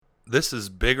This is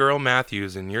Big Earl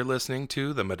Matthews, and you're listening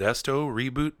to the Modesto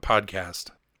Reboot Podcast.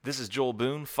 This is Joel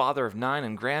Boone, father of 9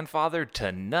 and grandfather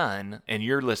to none, and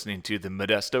you're listening to the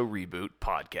Modesto Reboot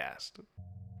Podcast.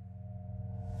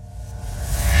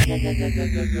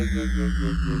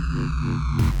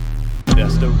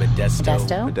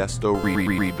 Modesto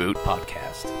Reboot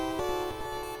Podcast.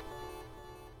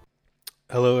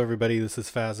 Hello, everybody. This is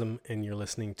Phasm, and you're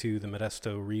listening to the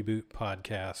Modesto Reboot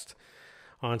Podcast.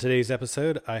 On today's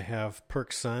episode, I have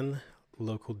Perk's son,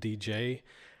 local DJ.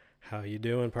 How you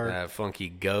doing, Perk? Funky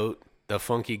Goat, the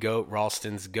Funky Goat,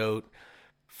 Ralston's Goat,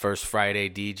 First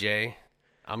Friday DJ.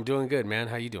 I'm doing good, man.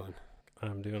 How you doing?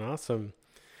 I'm doing awesome.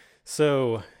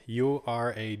 So, you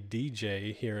are a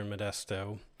DJ here in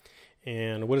Modesto,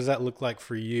 and what does that look like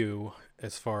for you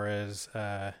as far as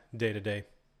day-to-day?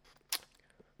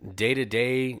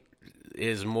 Day-to-day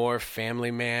is more family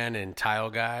man and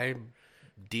tile guy.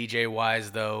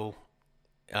 DJ-wise, though,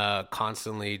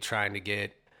 constantly trying to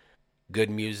get good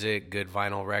music, good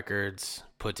vinyl records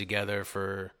put together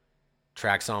for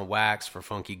Tracks on Wax, for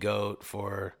Funky Goat,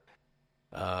 for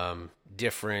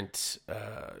different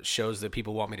shows that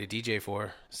people want me to DJ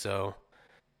for. So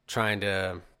trying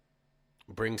to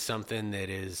bring something that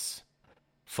is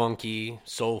funky,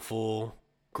 soulful,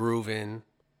 grooving,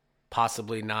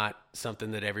 possibly not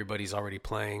something that everybody's already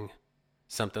playing,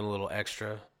 something a little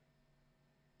extra.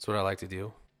 That's what I like to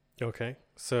do. Okay.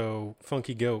 So,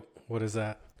 Funky Goat, what is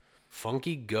that?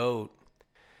 Funky Goat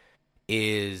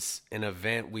is an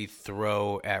event we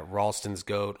throw at Ralston's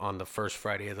Goat on the first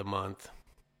Friday of the month,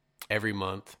 every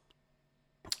month.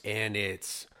 And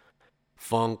it's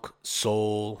funk,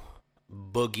 soul,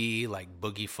 boogie, like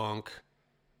boogie funk,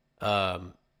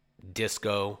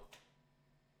 disco,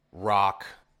 rock.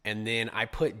 And then I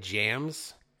put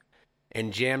jams.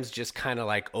 And jams just kind of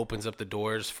like opens up the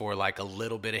doors for like a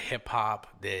little bit of hip hop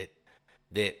that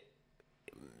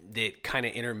kind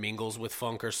of intermingles with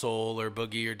funk or soul or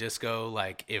boogie or disco.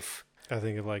 Like if I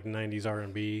think of like 90s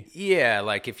R&B. Yeah,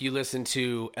 like if you listen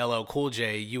to LL Cool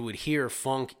J, you would hear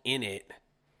funk in it,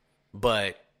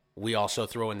 but we also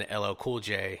throw in the LL Cool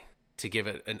J to give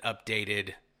it an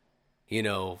updated,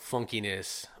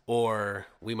 funkiness. Or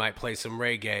we might play some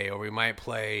reggae, or we might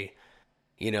play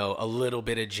a little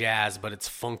bit of jazz, but it's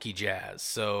funky jazz.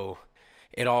 So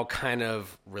it all kind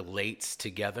of relates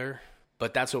together.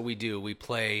 But that's what we do. We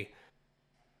play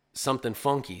something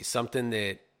funky, something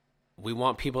that we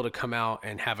want people to come out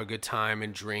and have a good time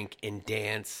and drink and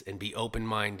dance and be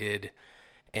open-minded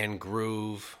and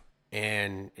groove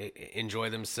and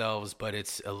enjoy themselves, but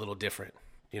it's a little different.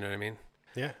 You know what I mean?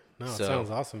 Yeah. No, it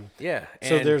sounds awesome. Yeah.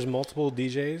 So there's multiple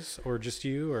DJs or just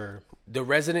you or? The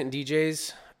resident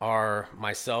DJs are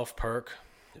myself, Perk,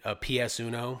 PS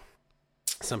Uno.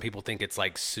 Some people think it's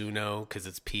like Suno because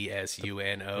it's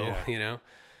PSUNO, yeah.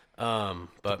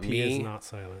 But the P me is not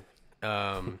silent.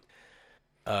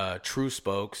 True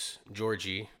Spokes,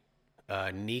 Georgie,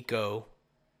 Nico,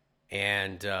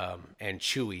 and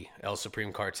Chewy, El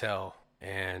Supreme Cartel,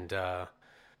 and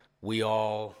we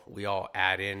all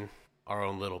add in our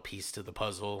own little piece to the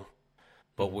puzzle.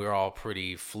 But we're all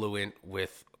pretty fluent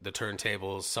with the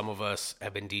turntables. Some of us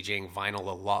have been DJing vinyl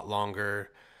a lot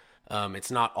longer. It's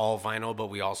not all vinyl, but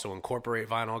we also incorporate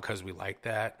vinyl because we like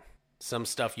that. Some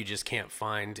stuff you just can't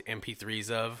find MP3s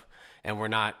of, and we're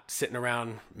not sitting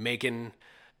around making,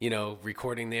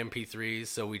 recording the MP3s,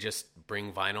 so we just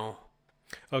bring vinyl.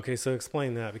 Okay, so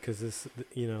explain that because this,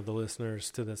 the listeners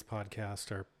to this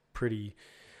podcast are pretty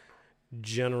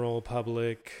general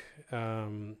public,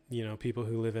 people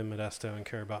who live in Modesto and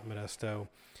care about Modesto.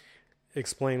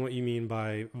 Explain what you mean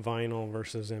by vinyl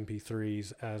versus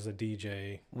MP3s as a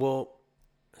DJ. Well,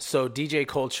 so DJ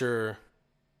culture,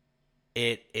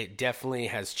 it definitely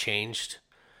has changed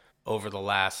over the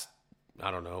last,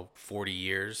 40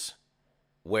 years,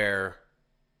 where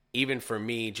even for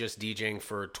me, just DJing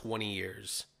for 20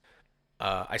 years,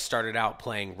 I started out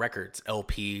playing records,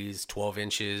 LPs, 12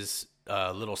 inches,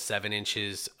 little 7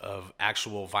 inches of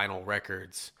actual vinyl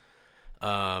records.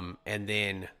 And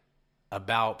then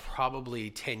about probably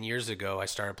 10 years ago, I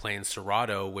started playing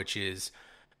Serato, which is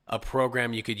a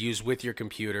program you could use with your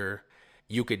computer.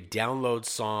 You could download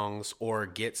songs or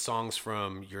get songs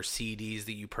from your CDs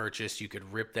that you purchased. You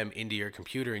could rip them into your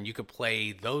computer and you could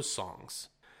play those songs.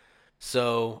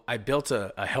 So I built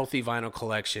a healthy vinyl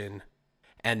collection.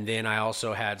 And then I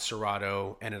also had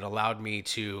Serato, and it allowed me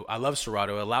to, I love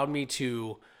Serato, it allowed me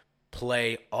to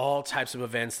play all types of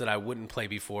events that I wouldn't play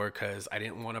before because I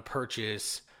didn't want to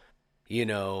purchase, a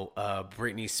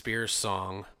Britney Spears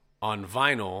song on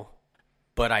vinyl,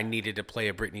 but I needed to play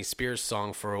a Britney Spears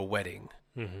song for a wedding.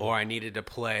 Or I needed to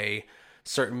play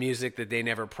certain music that they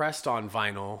never pressed on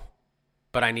vinyl,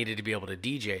 but I needed to be able to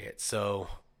DJ it. So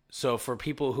for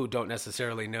people who don't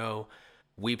necessarily know,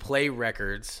 we play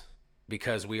records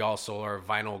because we also are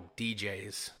vinyl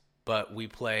DJs, but we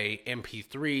play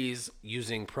MP3s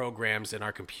using programs in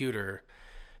our computer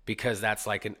because that's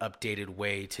like an updated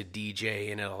way to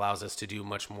DJ, and it allows us to do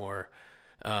much more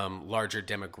larger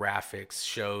demographics,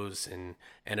 shows and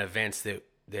events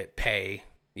that pay,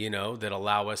 that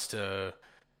allow us to,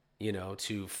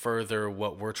 to further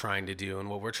what we're trying to do.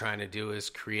 And what we're trying to do is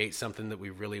create something that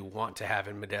we really want to have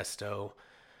in Modesto.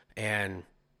 And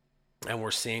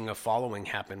we're seeing a following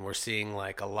happen. We're seeing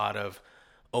like a lot of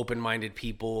open-minded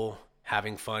people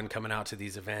having fun coming out to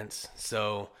these events.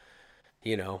 So,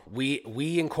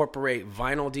 we incorporate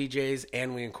vinyl DJs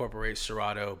and we incorporate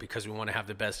Serato because we want to have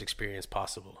the best experience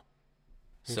possible.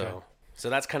 So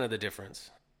that's kind of the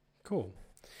difference. Cool.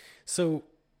 So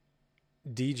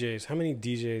DJs, how many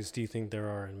DJs do you think there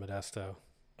are in Modesto?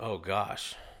 Oh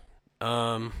gosh.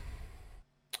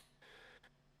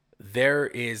 There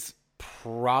is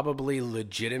probably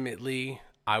legitimately,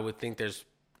 I would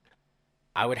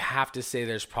have to say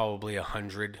there's probably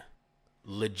 100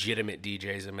 legitimate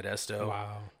DJs in Modesto.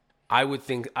 Wow. I would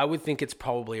think it's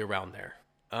probably around there.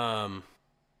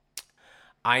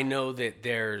 I know that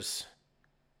there's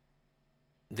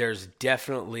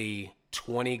definitely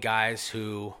 20 guys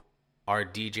who are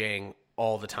DJing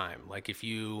all the time. Like if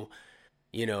you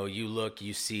look,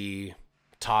 you see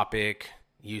Topic,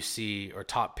 or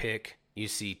Top Pick, you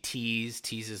see Tease.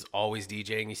 Tease is always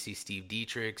DJing. You see Steve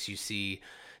Dietrich, you see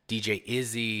DJ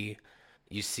Izzy,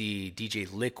 you see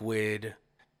DJ Liquid.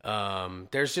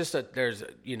 There's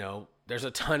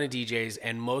a ton of DJs,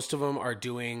 and most of them are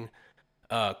doing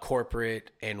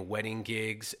corporate and wedding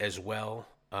gigs as well.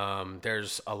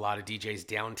 There's a lot of DJs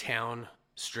downtown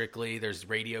strictly. There's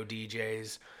radio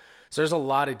DJs. So there's a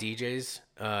lot of DJs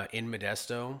in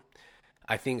Modesto.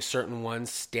 I think certain ones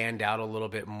stand out a little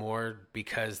bit more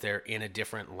because they're in a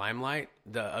different limelight.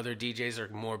 The other DJs are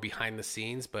more behind the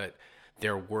scenes, but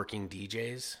they're working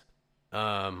DJs.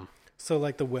 So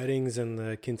like the weddings and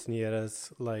the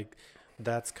quinceañeras, like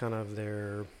that's kind of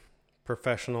their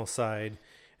professional side.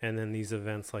 And then these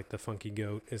events like the Funky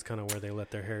Goat is kind of where they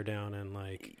let their hair down and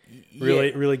like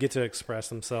really get to express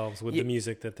themselves with the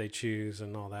music that they choose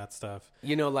and all that stuff.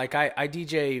 Like I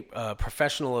DJ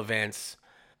professional events,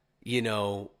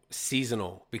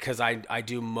 seasonal, because I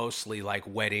do mostly like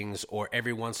weddings, or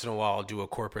every once in a while I'll do a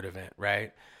corporate event,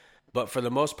 right? But for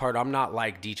the most part, I'm not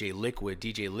like DJ Liquid.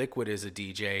 DJ Liquid is a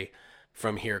DJ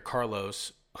from here,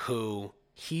 Carlos, who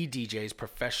he DJs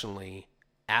professionally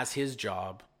as his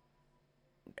job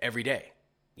every day.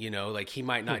 Like he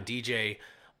might not DJ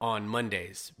on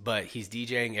Mondays, but he's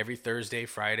DJing every Thursday,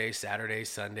 Friday, Saturday,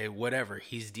 Sunday, whatever.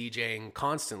 He's DJing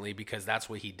constantly because that's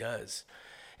what he does.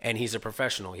 And he's a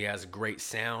professional. He has great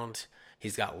sound.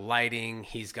 He's got lighting.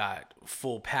 He's got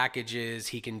full packages.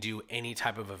 He can do any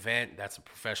type of event. That's a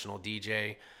professional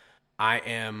DJ. I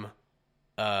am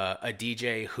a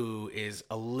DJ who is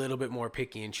a little bit more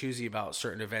picky and choosy about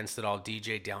certain events that I'll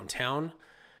DJ downtown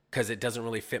because it doesn't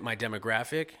really fit my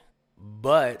demographic.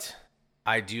 But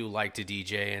I do like to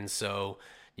DJ, and so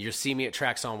you'll see me at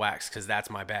Tracks on Wax because that's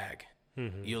my bag.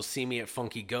 Mm-hmm. You'll see me at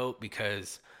Funky Goat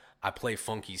because I play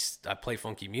funky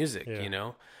music,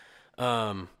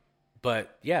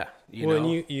 But yeah,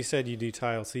 and you said you do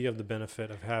tile, so you have the benefit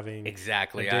of having a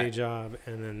day job,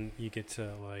 and then you get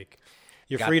to like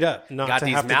you're freed up. Got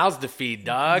these mouths to feed,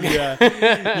 dog.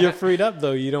 Yeah, you're freed up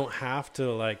though. You don't have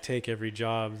to like take every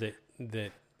job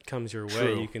that comes your way.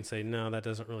 True. You can say no, that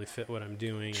doesn't really fit what I'm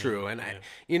doing. True, and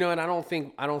I don't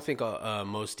think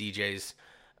most DJs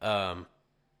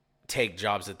take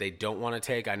jobs that they don't want to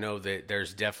take. I know that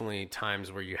there's definitely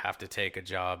times where you have to take a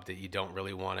job that you don't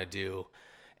really want to do.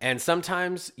 And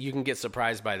sometimes you can get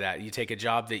surprised by that. You take a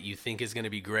job that you think is going to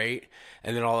be great,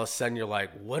 and then all of a sudden you're like,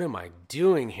 what am I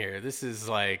doing here? This is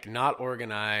like not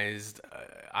organized.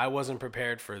 I wasn't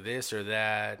prepared for this or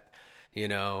that,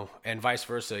 and vice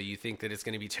versa. You think that it's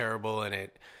going to be terrible, and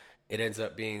it ends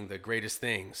up being the greatest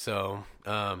thing. So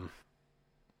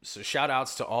shout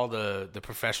outs to all the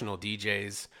professional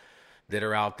DJs that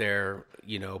are out there,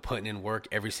 putting in work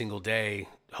every single day.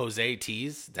 Jose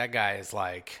Tees, that guy is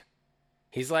like,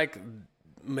 he's like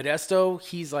Modesto.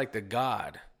 He's like the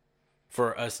god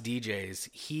for us DJs.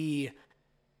 He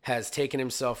has taken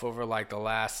himself over like the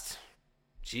last,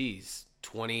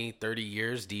 20, 30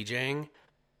 years DJing.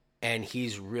 And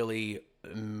he's really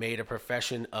made a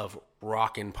profession of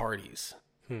rocking parties.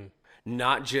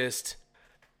 Not just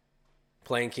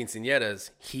playing quinceañeras.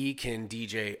 He can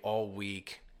DJ all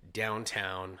week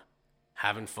downtown,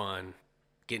 having fun,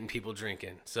 getting people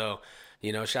drinking. So,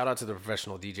 shout out to the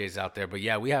professional DJs out there. But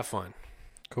yeah, we have fun.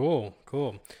 Cool.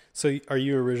 So are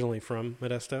you originally from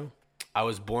Modesto? I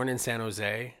was born in San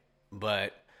Jose,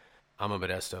 but I'm a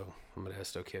Modesto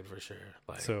kid for sure.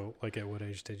 So at what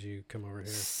age did you come over here?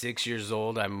 6 years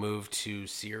old, I moved to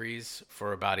Ceres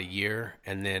for about a year,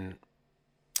 and then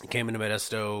came into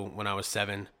Modesto when I was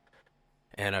 7,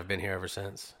 and I've been here ever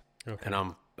since. Okay.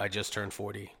 And I just turned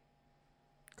 40.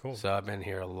 Cool. So I've been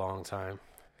here a long time.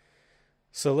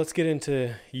 So let's get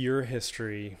into your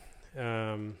history.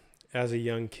 As a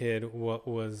young kid, what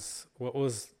was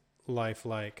life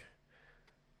like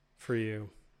for you?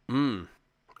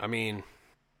 I mean,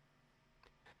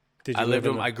 Did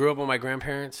you I grew up with my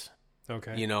grandparents.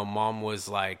 Okay. You know, mom was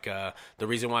like, the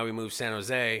reason why we moved San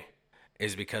Jose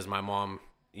is because my mom,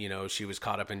 you know, she was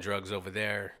caught up in drugs over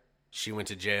there. She went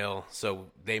to jail.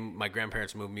 So my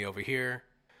grandparents moved me over here.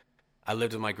 I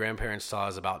lived with my grandparents till I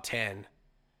was about 10.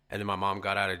 And then my mom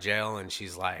got out of jail, and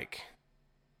she's like,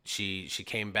 she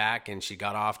came back and she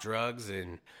got off drugs,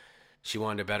 and she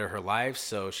wanted to better her life.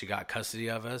 So she got custody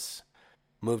of us,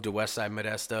 moved to Westside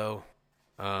Modesto,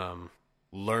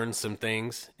 learned some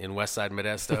things in Westside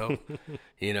Modesto.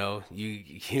 You know,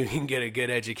 you can get a good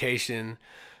education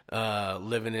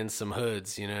living in some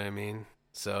hoods, you know what I mean?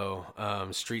 So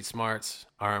street smarts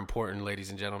are important, ladies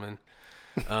and gentlemen.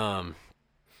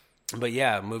 But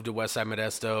yeah, moved to Westside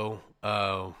Modesto.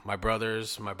 My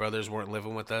brothers weren't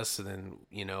living with us, and then,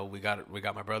 you know, we got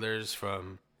my brothers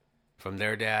from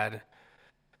their dad.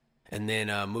 And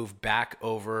then moved back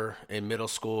over in middle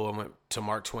school. I went to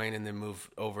Mark Twain, and then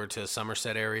moved over to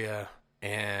Somerset area.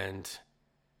 And,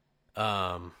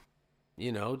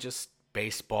 you know, just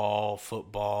baseball,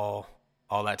 football,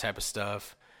 all that type of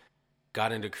stuff.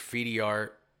 Got into graffiti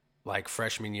art like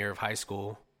freshman year of high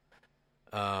school.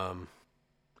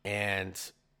 And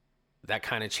that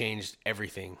kind of changed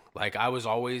everything. Like, I was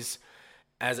always,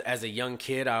 as a young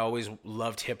kid, I always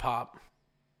loved hip hop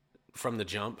from the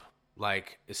jump.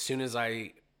 Like, as soon as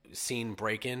I seen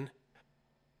breaking,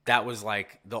 that was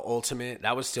like the ultimate.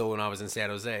 That was still when I was in San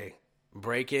Jose.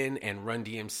 Breaking and Run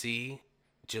DMC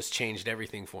just changed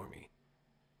everything for me.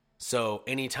 So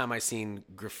anytime I seen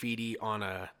graffiti on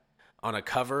a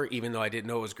cover, even though I didn't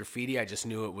know it was graffiti, I just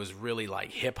knew it was really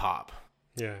like hip hop.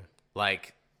 Yeah.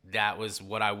 Like, that was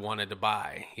what I wanted to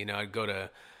buy. You know, I'd go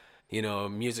to, you know, a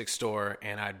music store,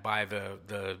 and I'd buy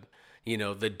the you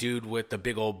know, the dude with the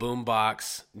big old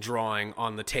boombox drawing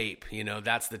on the tape. You know,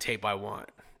 that's the tape I want.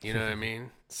 You know what I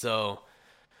mean? So,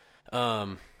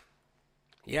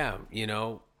 yeah, you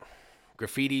know,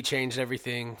 graffiti changed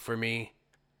everything for me.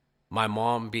 My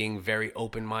mom being very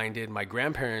open-minded. My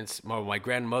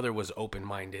grandmother was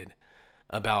open-minded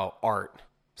about art.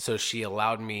 So she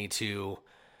allowed me to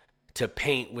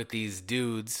paint with these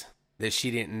dudes that she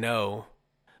didn't know,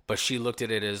 but she looked at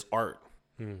it as art.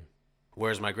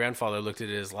 Whereas my grandfather looked at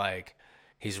it as like,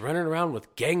 he's running around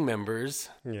with gang members,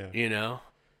 you know?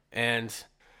 And,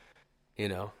 you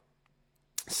know,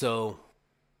 so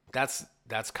that's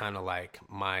kind of like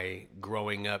my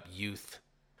growing up youth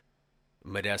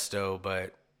Modesto.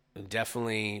 But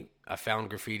definitely I found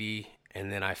graffiti,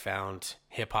 and then I found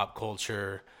hip hop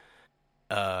culture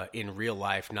in real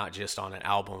life, not just on an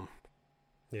album.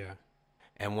 Yeah.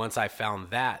 And once I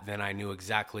found that, then I knew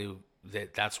exactly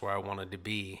that's where I wanted to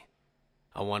be.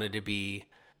 I wanted to be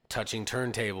touching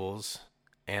turntables,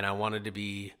 and I wanted to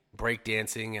be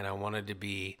breakdancing, and I wanted to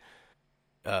be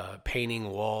painting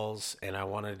walls, and I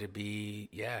wanted to be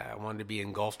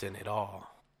engulfed in it all.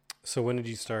 So when did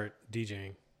you start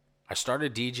DJing? I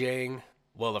started DJing.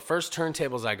 Well, the first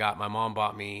turntables I got, my mom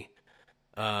bought me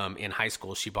in high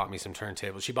school. She bought me some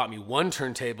turntables. She bought me one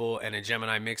turntable and a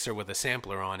Gemini mixer with a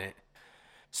sampler on it.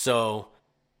 So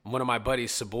one of my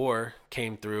buddies, Sabor,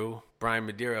 came through, Brian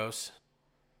Medeiros,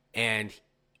 and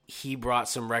he brought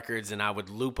some records, and I would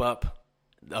loop up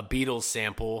a Beatles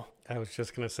sample. I was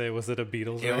just going to say, was it a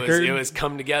Beatles record? It was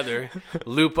Come Together,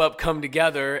 loop up Come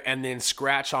Together, and then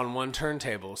scratch on one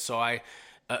turntable. So I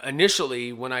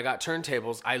initially, when I got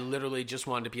turntables, I literally just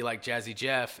wanted to be like Jazzy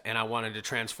Jeff, and I wanted to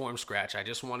transform scratch. I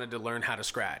just wanted to learn how to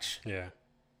scratch. Yeah.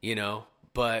 You know,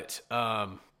 but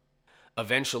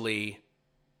eventually,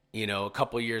 you know, a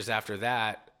couple years after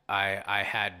that, I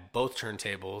had both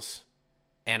turntables,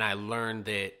 and I learned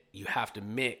that you have to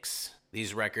mix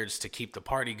these records to keep the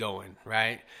party going,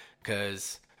 right?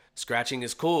 Because scratching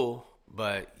is cool,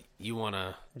 but you want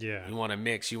to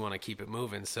mix, you want to keep it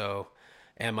moving. So,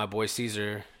 and my boy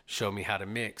Caesar showed me how to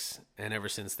mix, and ever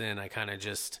since then, I kind of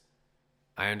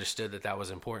I understood that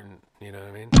was important. You know what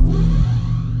I mean?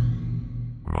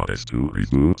 Modesto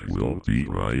Reboot will be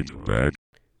right back.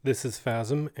 This is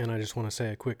Phasm, and I just want to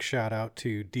say a quick shout out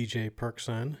to DJ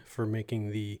Perkson for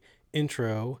making the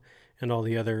intro and all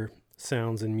the other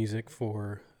sounds and music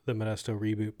for the Modesto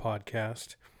Reboot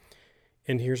podcast.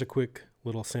 And here's a quick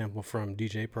little sample from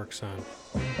DJ Perkson.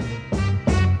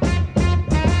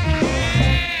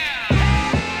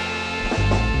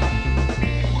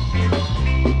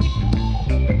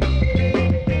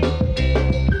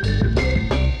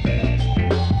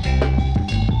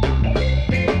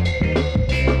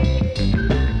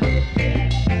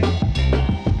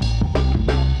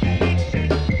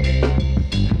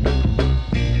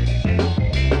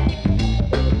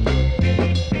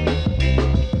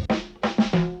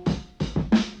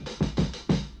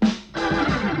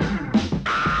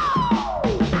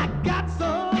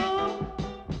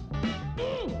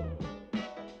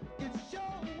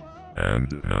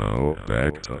 And now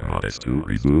back to Modesto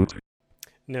Reboot.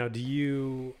 Now, do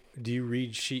you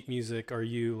read sheet music? Are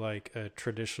you like a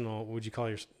traditional? Would you call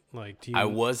your like? Do you? I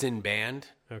was in band,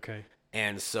 Okay.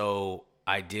 and so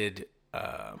I did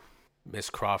Miss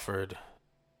Crawford,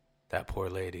 that poor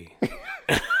lady.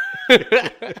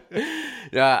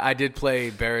 Yeah, I did play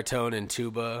baritone and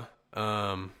tuba,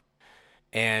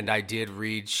 and I did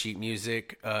read sheet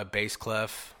music, bass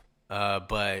clef,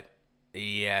 but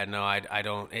yeah, no, I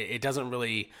don't. It doesn't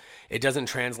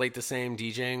translate the same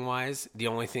DJing wise. The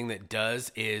only thing that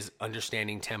does is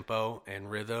understanding tempo and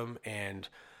rhythm and,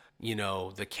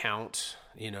 the count.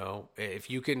 If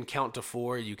you can count to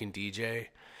 4, you can DJ.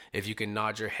 If you can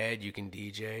nod your head, you can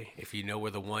DJ. If you know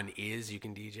where the 1 is, you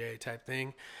can DJ type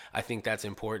thing. I think that's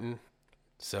important.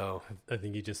 So I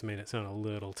think you just made it sound a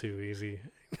little too easy.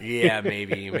 yeah,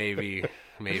 maybe.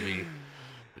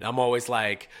 I'm always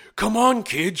like, come on,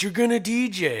 kids, you're going to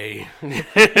DJ.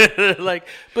 Like,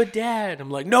 but Dad, I'm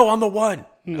like, no, on the 1.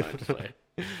 No, I'm just like,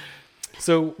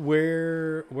 So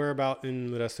where about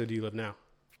in Modesto do you live now?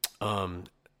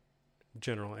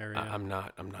 General area. I'm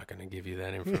not going to give you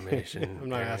that information. I'm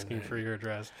not asking for your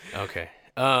address. Okay.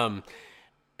 The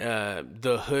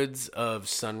hoods of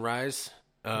Sunrise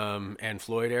and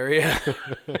Floyd area.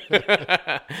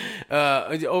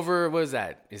 Over, what is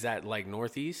that? Is that like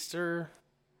northeast or?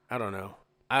 I don't know.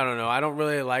 I don't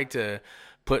really like to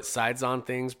put sides on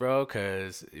things, bro,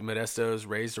 because Modesto's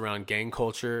raised around gang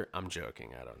culture. I'm joking.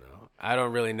 I don't know. I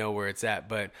don't really know where it's at,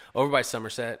 but over by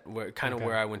Somerset,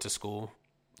 where I went to school.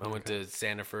 I went to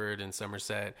Sandiford and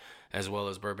Somerset, as well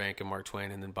as Burbank and Mark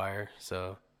Twain, and then Bayer.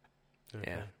 So,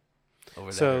 yeah,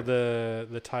 over So there.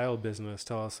 the tile business,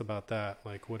 tell us about that.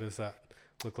 Like, what does that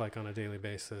look like on a daily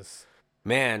basis?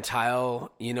 Man,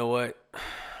 tile, you know what?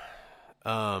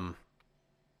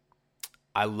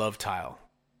 I love tile.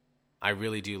 I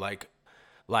really do. Like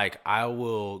I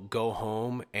will go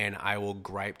home and I will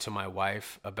gripe to my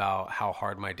wife about how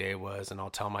hard my day was, and I'll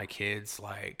tell my kids,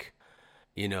 like,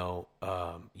 you don't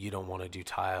want to do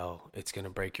tile. It's going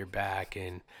to break your back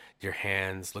and your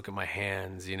hands. Look at my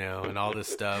hands, and all this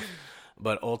stuff.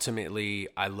 But ultimately,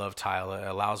 I love tile. It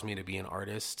allows me to be an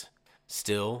artist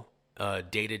still,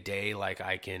 day to day. Like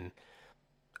I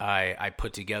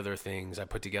put together things, I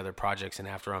put together projects, and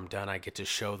after I'm done, I get to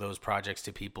show those projects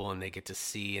to people, and they get to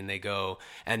see, and they go,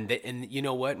 and you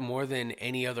know what? More than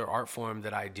any other art form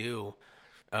that I do,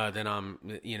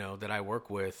 that I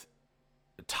work with,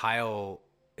 tile,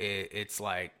 it's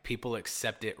like people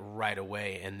accept it right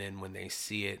away, and then when they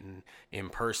see it in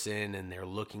person, and they're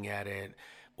looking at it,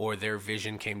 or their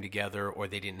vision came together, or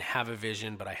they didn't have a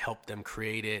vision, but I helped them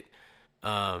create it.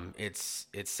 It's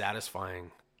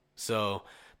satisfying. So.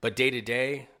 But day to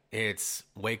day, it's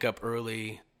wake up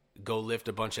early, go lift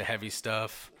a bunch of heavy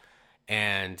stuff,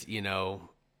 and eat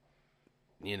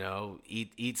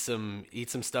some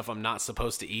stuff I'm not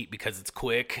supposed to eat because it's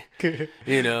quick, and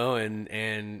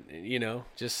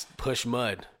just pushing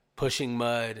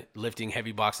mud, lifting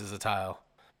heavy boxes of tile.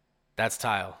 That's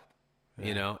tile,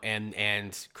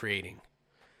 and creating.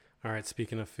 All right.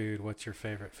 Speaking of food, what's your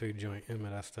favorite food joint in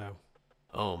Modesto?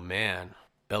 Oh man,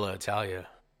 Bella Italia.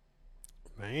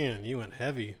 Man, you went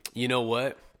heavy. You know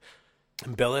what?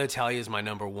 Bella Italia is my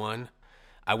number 1.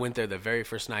 I went there the very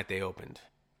first night they opened.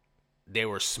 They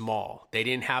were small. They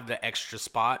didn't have the extra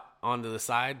spot onto the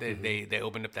side. They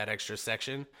opened up that extra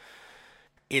section.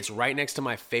 It's right next to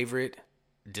my favorite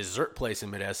dessert place in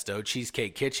Modesto,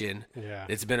 Cheesecake Kitchen. Yeah.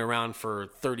 It's been around for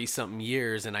 30-something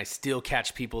years, and I still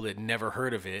catch people that never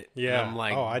heard of it. Yeah. And I'm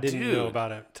like, I didn't dude, know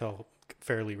about it till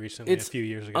fairly recently, it's a few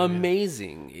years ago.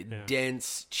 amazing. Yeah.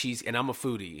 Dense cheese, and I'm a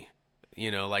foodie.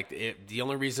 The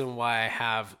only reason why I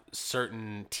have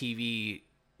certain TV,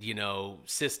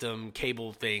 system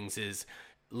cable things is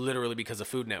literally because of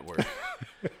Food Network.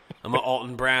 I'm an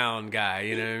Alton Brown guy,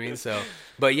 you know what I mean? So,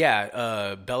 but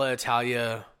yeah, Bella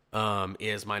Italia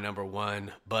is my number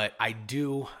 1. But I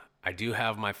do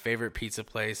have my favorite pizza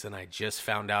place, and I just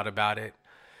found out about it.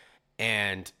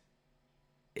 And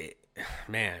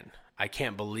man, I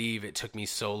can't believe it took me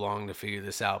so long to figure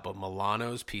this out. But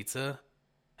Milano's Pizza,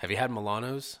 have you had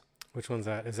Milano's? Which one's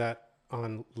that? Is that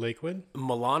on Lakewood?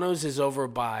 Milano's is over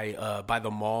by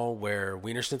the mall where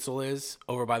Wiener Schnitzel is,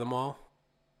 over by the mall.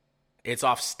 It's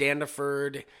off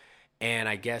Standiford, and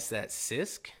I guess that's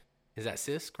Sisk. Is that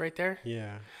Sisk right there?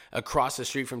 Yeah. Across the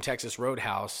street from Texas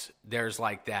Roadhouse, there's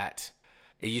like that.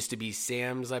 It used to be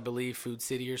Sam's, I believe, Food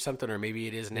City or something, or maybe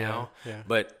it is now. Yeah.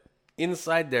 But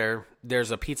inside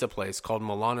there's a pizza place called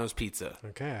Milano's Pizza.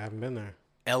 Okay, I haven't been there.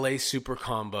 LA Super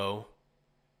Combo.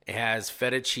 It has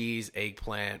feta cheese,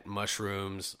 eggplant,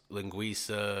 mushrooms,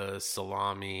 linguiça,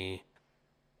 salami.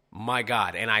 My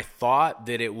God. And I thought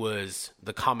that it was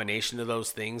the combination of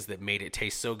those things that made it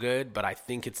taste so good, but I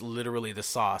think it's literally the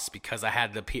sauce, because I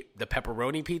had the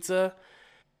pepperoni pizza,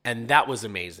 and that was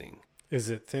amazing. Is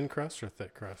it thin crust or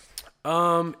thick crust?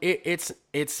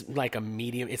 It's like a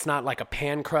medium. It's not like a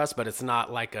pan crust, but it's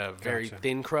not like a very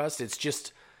thin crust. It's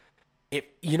just...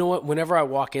 you know what? Whenever I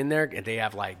walk in there, and they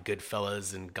have like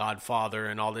Goodfellas and Godfather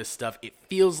and all this stuff, it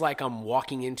feels like I'm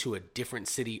walking into a different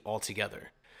city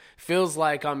altogether. Feels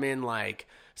like I'm in like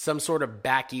some sort of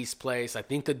back east place. I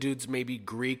think the dude's maybe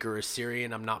Greek or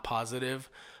Assyrian. I'm not positive,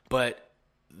 but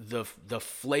the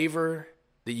flavor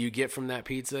that you get from that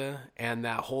pizza and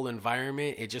that whole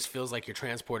environment, it just feels like you're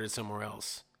transported somewhere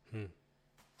else.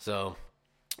 So,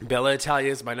 Bella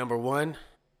Italia is my number one.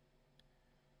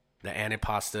 The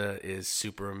antipasta is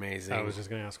super amazing. I was just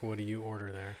going to ask, what do you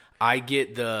order there? I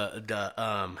get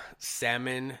the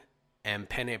salmon and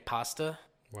penne pasta.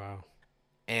 Wow.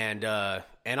 And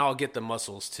I'll get the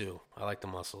mussels too. I like the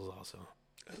mussels also.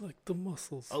 I like the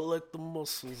mussels.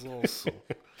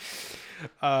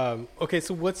 Okay,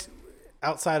 so what's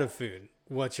outside of food?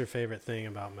 What's your favorite thing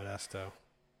about Modesto?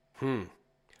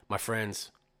 My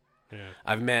friends. Yeah.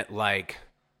 I've met like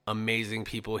amazing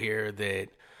people here that,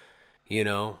 you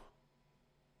know,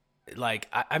 like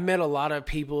I met a lot of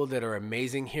people that are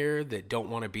amazing here that don't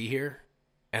want to be here.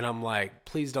 And I'm like,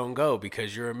 please don't go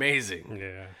because you're amazing.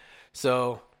 Yeah.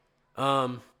 So,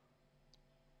 I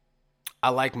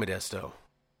like Modesto.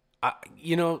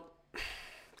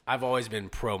 I've always been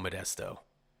pro Modesto.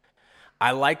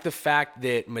 I like the fact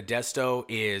that Modesto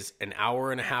is an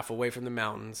hour and a half away from the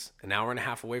mountains, an hour and a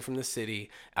half away from the city,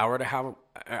 hour and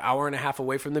a half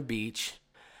away from the beach.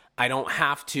 I don't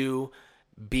have to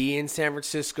be in San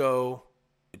Francisco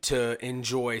to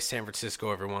enjoy San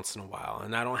Francisco every once in a while.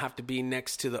 And I don't have to be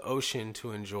next to the ocean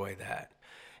to enjoy that.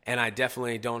 And I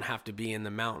definitely don't have to be in the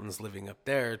mountains living up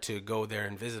there to go there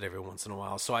and visit every once in a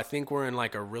while. So I think we're in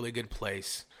like a really good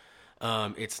place.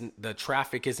 The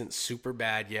traffic isn't super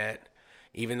bad yet,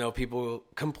 even though people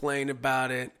complain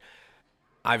about it.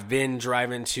 I've been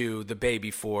driving to the Bay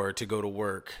before to go to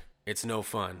work. It's no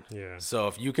fun. Yeah. So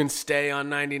if you can stay on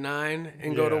 99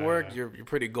 and go to work, you're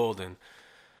pretty golden.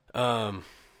 I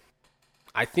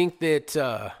think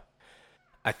that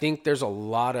I think there's a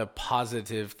lot of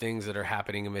positive things that are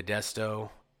happening in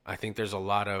Modesto. I think there's a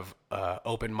lot of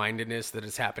open-mindedness that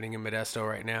is happening in Modesto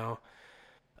right now.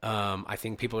 I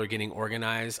think people are getting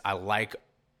organized. I like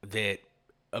that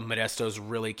Modesto's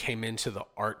really came into the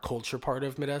art culture part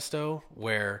of Modesto,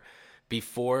 where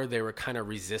before they were kind of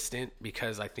resistant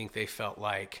because I think they felt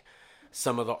like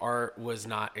some of the art was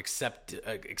not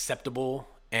acceptable.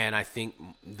 And I think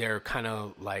they're kind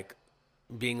of like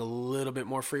being a little bit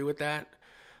more free with that.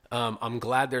 I'm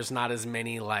glad there's not as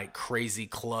many like crazy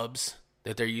clubs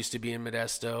that there used to be in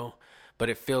Modesto, but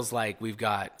it feels like we've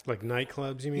got like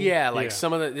nightclubs. You mean? Yeah, like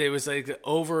some of it was like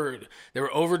they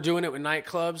were overdoing it with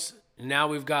nightclubs. Now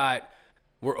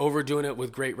we're overdoing it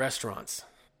with great restaurants.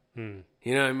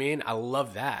 You know what I mean? I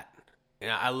love that.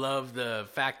 Yeah, I love the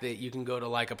fact that you can go to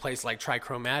like a place like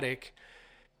Trichromatic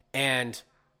and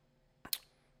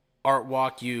Art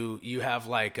Walk. You have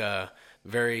like a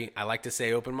very, I like to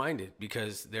say open-minded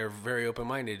because they're very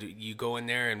open-minded. You go in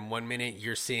there and 1 minute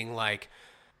you're seeing like,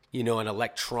 you know, an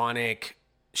electronic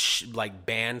like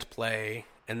band play.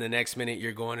 And the next minute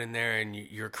you're going in there and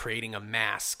you're creating a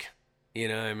mask. You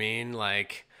know what I mean?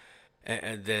 Like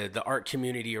the art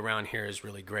community around here is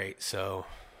really great. So,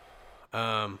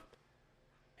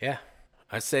 yeah,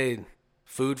 I'd say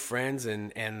food, friends,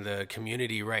 and the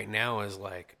community right now is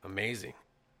like amazing.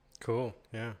 Cool.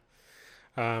 Yeah.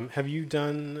 Have you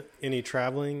done any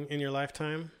traveling in your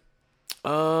lifetime?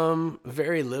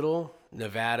 Very little.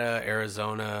 Nevada,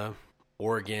 Arizona,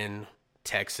 Oregon,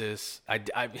 Texas.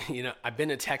 I've been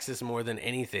to Texas more than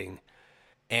anything.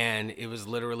 And it was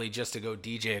literally just to go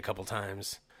DJ a couple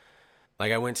times.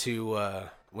 Like I went to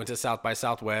South by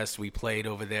Southwest. We played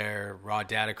over there. Raw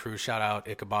Data Crew, shout out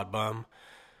Ichabod Bum.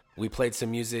 We played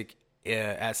some music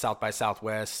at South by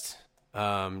Southwest.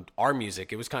 Our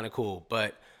music, it was kind of cool,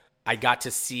 but I got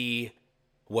to see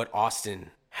what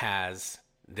Austin has,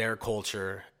 their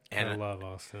culture. And I love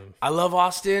Austin. I love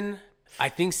Austin. I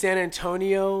think San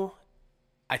Antonio,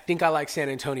 I think I like San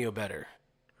Antonio better.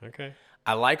 Okay.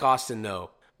 I like Austin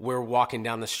though. We're walking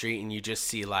down the street and you just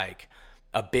see like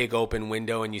a big open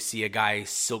window and you see a guy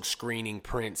silk screening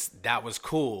prints. That was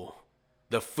cool.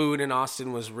 The food in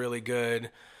Austin was really good.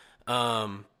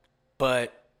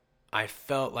 But I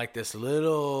felt like this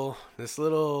little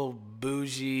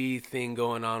bougie thing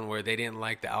going on where they didn't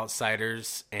like the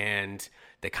outsiders and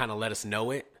they kind of let us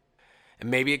know it. And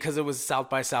maybe because it was South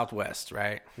by Southwest,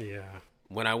 right? Yeah.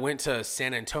 When I went to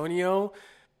San Antonio,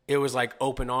 it was like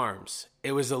open arms.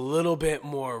 It was a little bit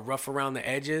more rough around the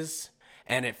edges,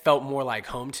 and it felt more like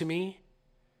home to me.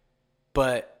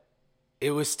 But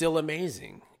it was still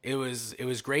amazing. It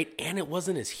was great, and it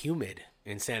wasn't as humid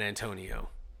in San Antonio.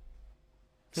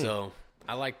 So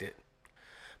I liked it.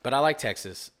 But I like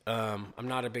Texas. I'm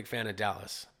not a big fan of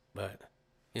Dallas, but,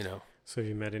 you know. So have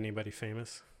you met anybody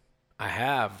famous? I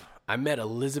have. I met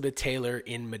Elizabeth Taylor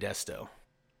in Modesto.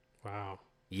 Wow.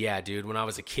 Yeah, dude, when I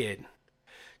was a kid.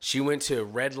 She went to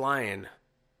Red Lion,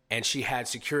 and she had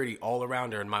security all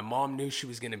around her, and my mom knew she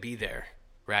was going to be there,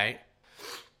 right?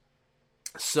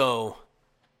 So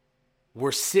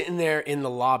we're sitting there in the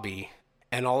lobby,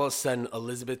 and all of a sudden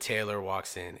Elizabeth Taylor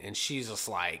walks in, and she's just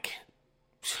like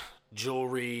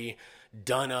jewelry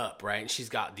done up, right? And she's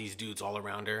got these dudes all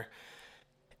around her.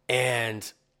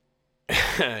 And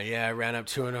yeah, I ran up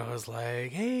to her and I was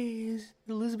like, "Hey,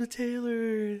 Elizabeth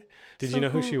Taylor." Did you know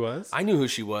who she was? I knew who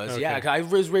she was. Okay. Yeah, 'cause I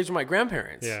was raised with my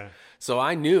grandparents. Yeah. So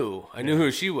I knew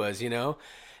who she was, you know?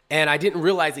 And I didn't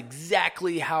realize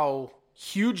exactly how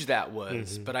huge that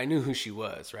was, but I knew who she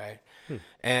was, right?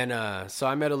 And so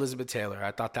I met Elizabeth Taylor.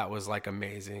 I thought that was like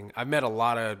amazing. I met a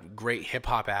lot of great hip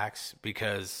hop acts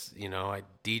because, you know, I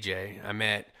DJ. I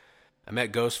met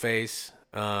Ghostface.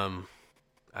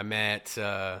 I met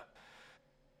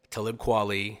Talib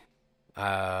Kweli.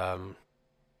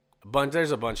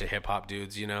 There's a bunch of hip hop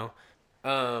dudes, you know.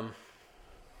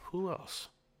 Who else?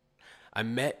 I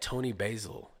met Toni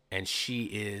Basil, and she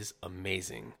is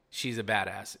amazing. She's a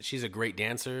badass. She's a great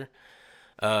dancer.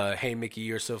 Hey Mickey,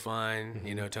 you're so fine.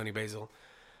 You know, Toni Basil.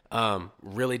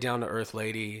 Really down to earth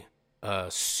lady.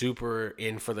 Super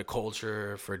in for the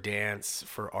culture, for dance,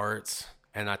 for arts,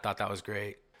 and I thought that was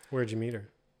great. Where'd you meet her?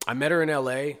 I met her in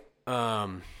LA. I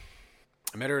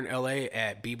met her in LA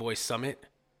at B-Boy Summit.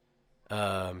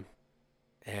 And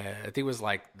I think it was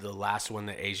like the last one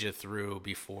that Asia threw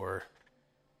before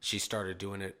she started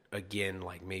doing it again,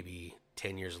 like maybe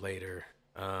 10 years later.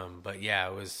 But yeah,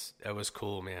 it was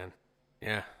cool, man.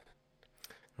 Yeah.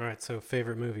 All right. So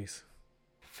favorite movies.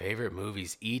 Favorite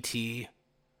movies. E.T.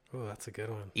 Oh, that's a good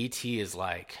one. E.T. is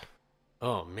like,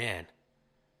 oh man,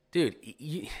 dude,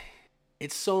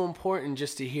 it's so important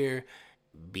just to hear,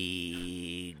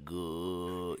 be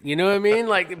good. You know what I mean?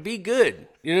 Like, be good.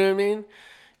 You know what I mean?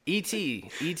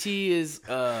 E.T.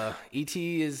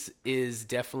 is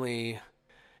definitely,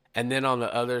 and then on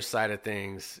the other side of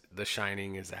things, The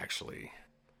Shining is actually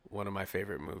one of my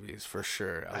favorite movies for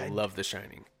sure. I love The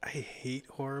Shining. I hate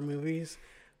horror movies,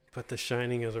 but The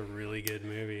Shining is a really good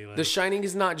movie. Like, The Shining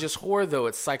is not just horror though;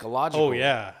 it's psychological. oh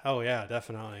yeah,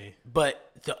 definitely.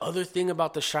 But the other thing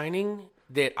about The Shining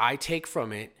that I take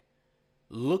from it,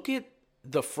 look at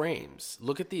the frames,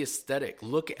 look at the aesthetic,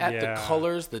 look at the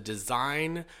colors, the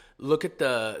design, look at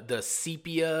the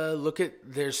sepia,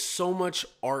 there's so much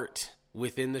art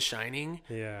within The Shining.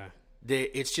 Yeah.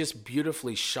 It's just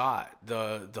beautifully shot.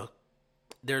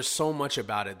 There's so much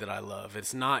about it that I love.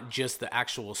 It's not just the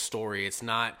actual story. It's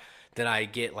not that I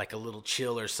get like a little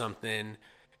chill or something.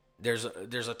 There's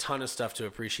a ton of stuff to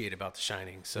appreciate about The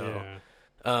Shining. So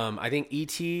I think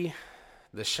E.T.,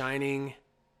 The Shining,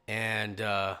 and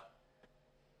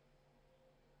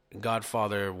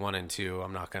Godfather 1 and 2.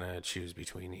 I'm not gonna choose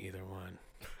between either one.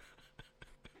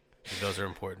 Those are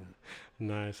important.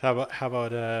 Nice. How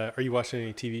about are you watching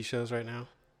any TV shows right now?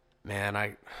 Man,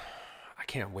 I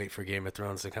can't wait for Game of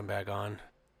Thrones to come back on.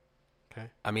 Okay.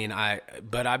 I mean, I've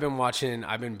been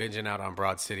binging out on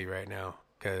Broad City right now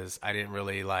because I didn't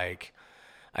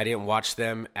watch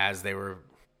them as they were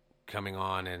coming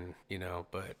on, and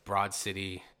but Broad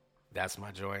City, that's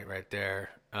my joint right there.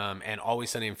 And Always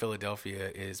Sunny in Philadelphia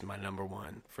is my number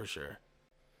one for sure.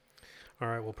 All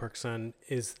right. Well, Perkson,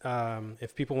 is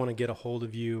if people want to get a hold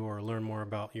of you or learn more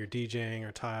about your DJing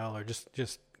or Tile, or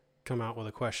just come out with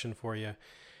a question for you,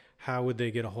 how would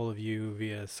they get a hold of you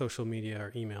via social media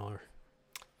or email? Or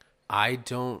I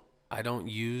don't I don't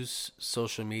use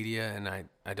social media, and I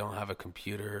don't have a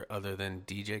computer other than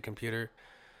DJ computer.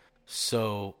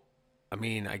 So, I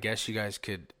mean, I guess you guys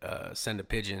could send a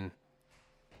pigeon.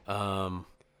 I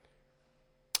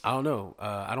don't know.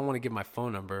 I don't want to give my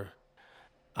phone number.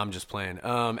 I'm just playing.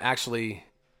 Actually,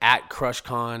 at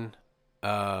CrushCon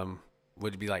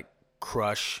would be like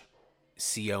Crush,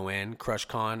 CON,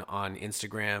 CrushCon on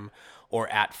Instagram, or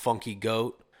at Funky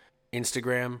Goat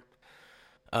Instagram.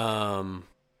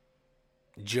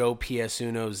 Joe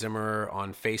PS1 Zimmerer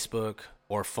on Facebook,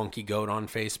 or Funky Goat on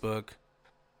Facebook.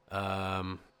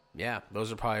 Yeah,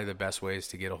 those are probably the best ways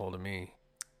to get a hold of me.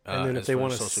 And then if they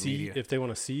want to see you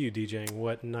DJing,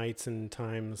 what nights and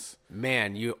times?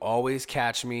 Man, you always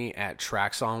catch me at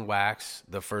Tracks on Wax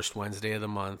the first Wednesday of the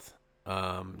month.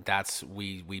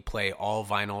 We play all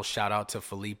vinyl. Shout out to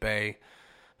Felipe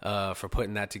for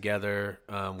putting that together.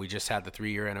 We just had the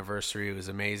 3-year anniversary. It was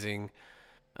amazing.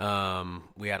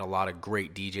 We had a lot of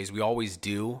great DJs. We always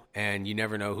do, and you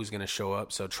never know who's going to show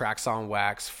up. So Tracks on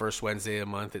Wax, first Wednesday of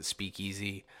the month at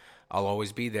Speakeasy. I'll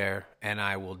always be there, and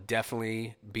I will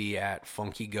definitely be at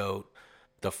Funky Goat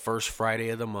the first Friday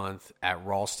of the month at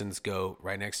Ralston's Goat,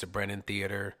 right next to Brennan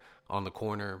Theater on the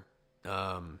corner.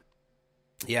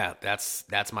 Yeah,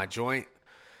 that's my joint,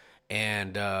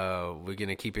 and we're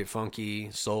gonna keep it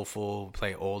funky, soulful,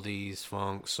 play oldies,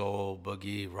 funk, soul,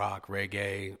 boogie, rock,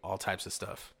 reggae, all types of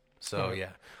stuff. So yeah.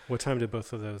 What time did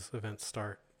both of those events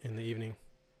start in the evening?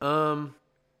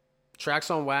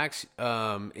 Tracks on Wax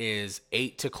is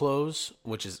 8 to close,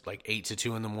 which is like 8 to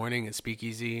 2 in the morning at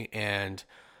Speakeasy, and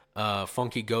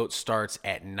Funky Goat starts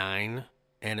at 9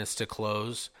 and it's to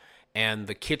close, and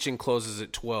the kitchen closes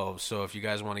at 12. So if you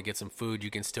guys want to get some food,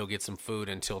 you can still get some food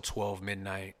until 12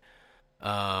 midnight,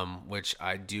 which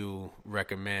I do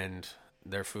recommend.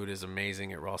 Their food is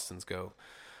amazing at Ralston's Goat.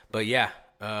 But yeah,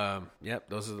 yep,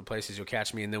 those are the places you'll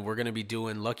catch me. And then we're going to be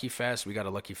doing Lucky Fest. We got a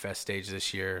Lucky Fest stage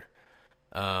this year.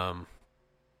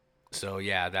 So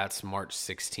yeah, that's March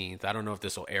 16th. I don't know if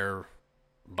this will air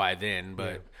by then,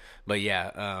 but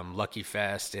yeah, Lucky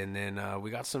Fest. And then, we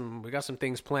got some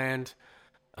things planned.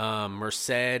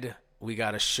 Merced, we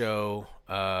got a show,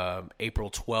 April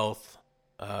 12th.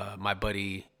 My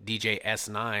buddy DJ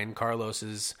S9,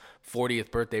 Carlos's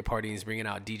 40th birthday party. He's bringing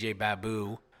out DJ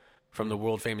Babu from the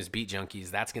world famous Beat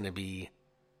Junkies. That's going to be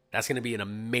an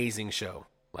amazing show.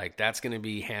 Like, that's going to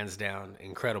be hands down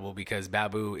incredible, because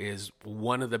Babu is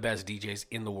one of the best DJs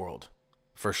in the world,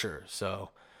 for sure. So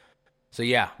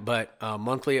yeah, but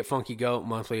monthly at Funky Goat,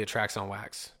 monthly at Tracks on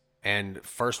Wax. And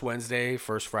first Wednesday,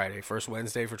 first Friday. First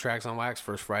Wednesday for Tracks on Wax,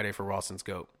 first Friday for Ralston's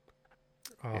Goat.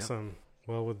 Awesome.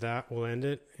 Yeah. Well, with that, we'll end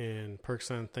it. And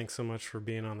Perkson, thanks so much for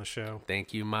being on the show.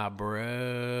 Thank you, my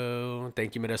bro.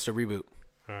 Thank you, Modesto Reboot.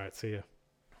 All right, see ya.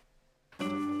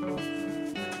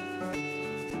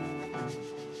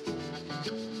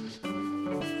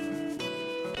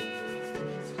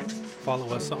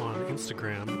 Follow us on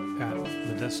Instagram at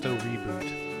Modesto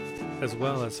Reboot, as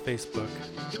well as Facebook.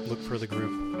 Look for the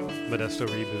group Modesto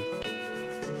Reboot.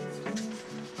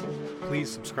 Please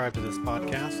subscribe to this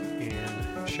podcast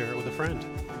and share it with a friend.